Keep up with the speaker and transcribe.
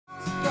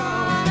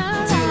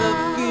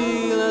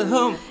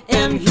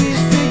And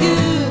here's to you,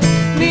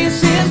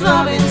 Mrs.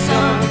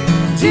 Robinson.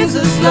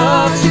 Jesus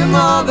loves you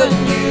more than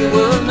you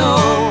will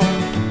know.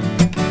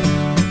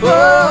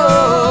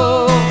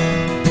 Oh,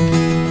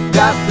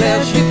 God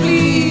bless you,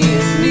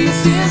 please,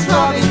 Mrs.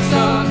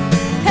 Robinson.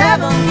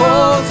 Heaven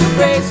holds a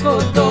praise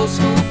for those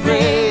who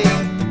pray.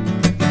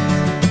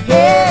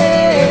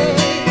 Hey,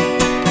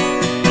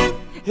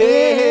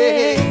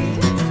 hey,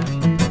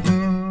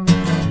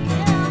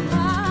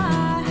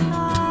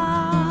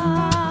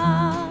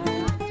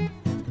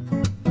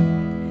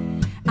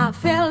 I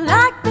feel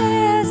like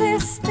this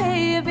is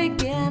the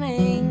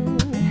beginning.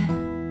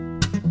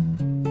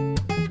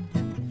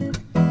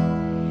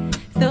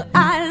 So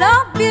I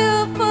love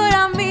you for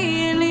a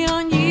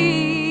million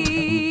years.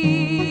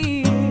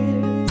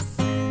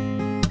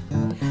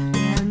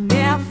 And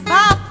if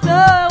I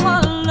thought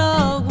our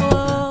love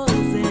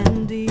was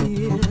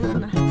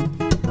ending,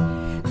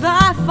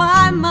 I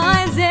find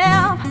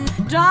myself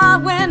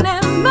drowning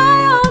in my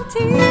own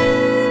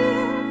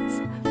tears.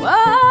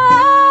 Whoa,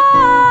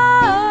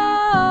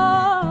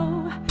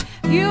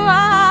 you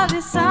are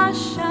the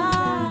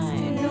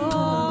sunshine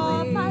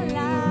of my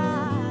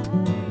life.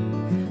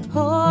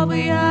 Oh,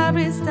 we are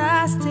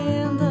dust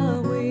in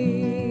the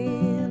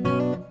wind.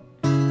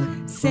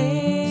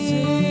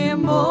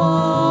 Same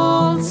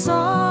old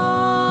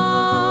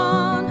song,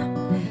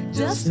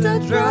 just a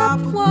drop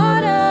of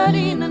water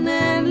in an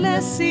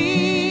endless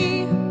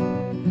sea.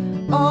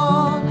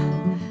 All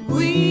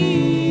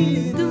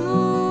we do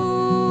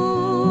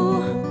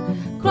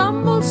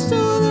crumbles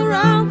to the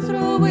ground,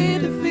 through we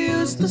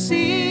refuse to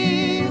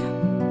see.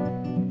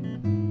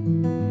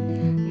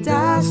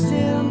 Dust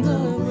in the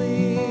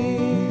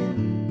wind.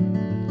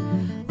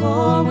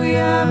 All we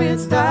are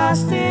is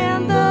dust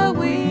in the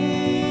wind.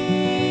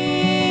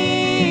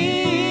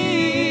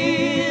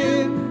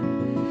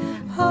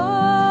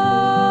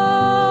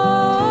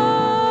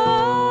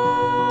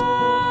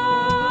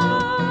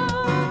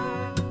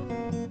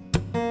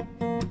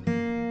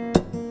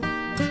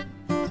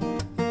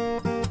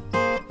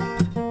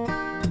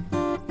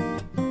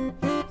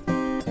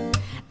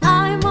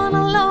 I'm on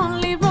a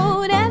lonely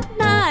road and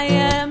I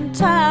am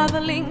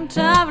traveling,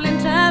 traveling,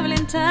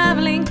 traveling,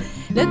 traveling,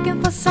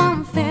 looking for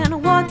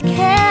something. What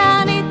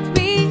can it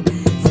be?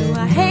 So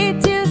I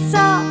hate you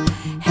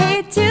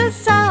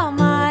so,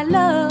 my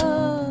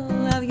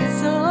love you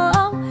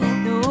so.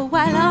 No,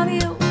 I love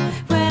you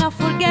when I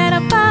forget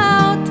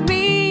about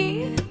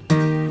me.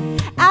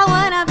 I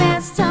wanna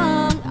be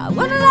strong, I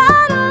wanna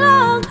ride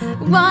along,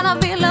 wanna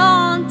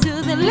belong to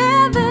the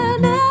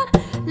living and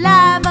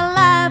live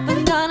alive.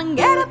 I'm gonna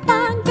get up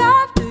and go.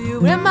 Do you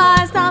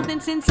remind something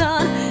since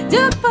on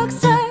jukebox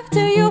drive?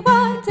 Do you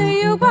want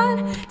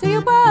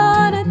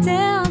to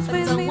dance with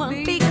me?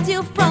 Someone picked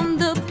you from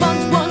the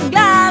bunch, one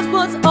glass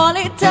was all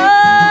it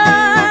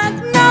took.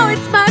 Now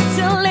it's much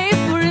too late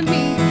for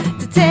me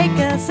to take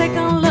a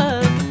second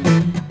look.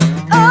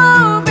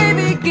 Oh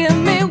baby, give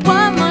me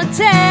one more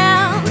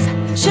chance,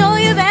 show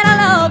you that I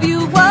love you.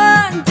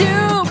 Won't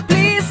you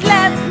please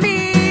let me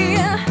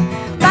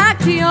back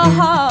to your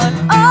heart?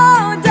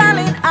 Oh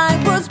darling, I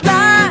was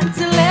blind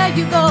to let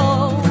you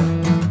go,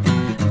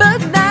 but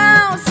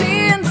now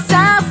since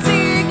I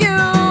see you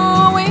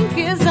in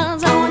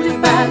kisses, I want you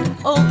back.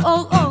 Oh,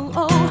 oh, oh,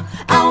 oh,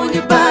 I want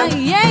you back.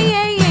 Yeah,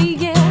 yeah, yeah,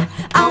 yeah,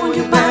 I want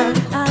you back.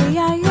 Ay,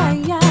 ay,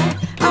 ay, ay,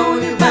 I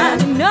want you back.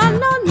 No,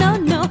 no, no,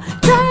 no,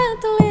 trying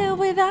to live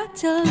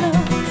without your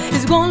love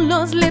is one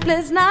long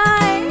sleepless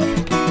night.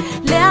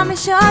 Let me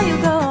show you,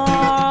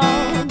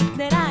 girl.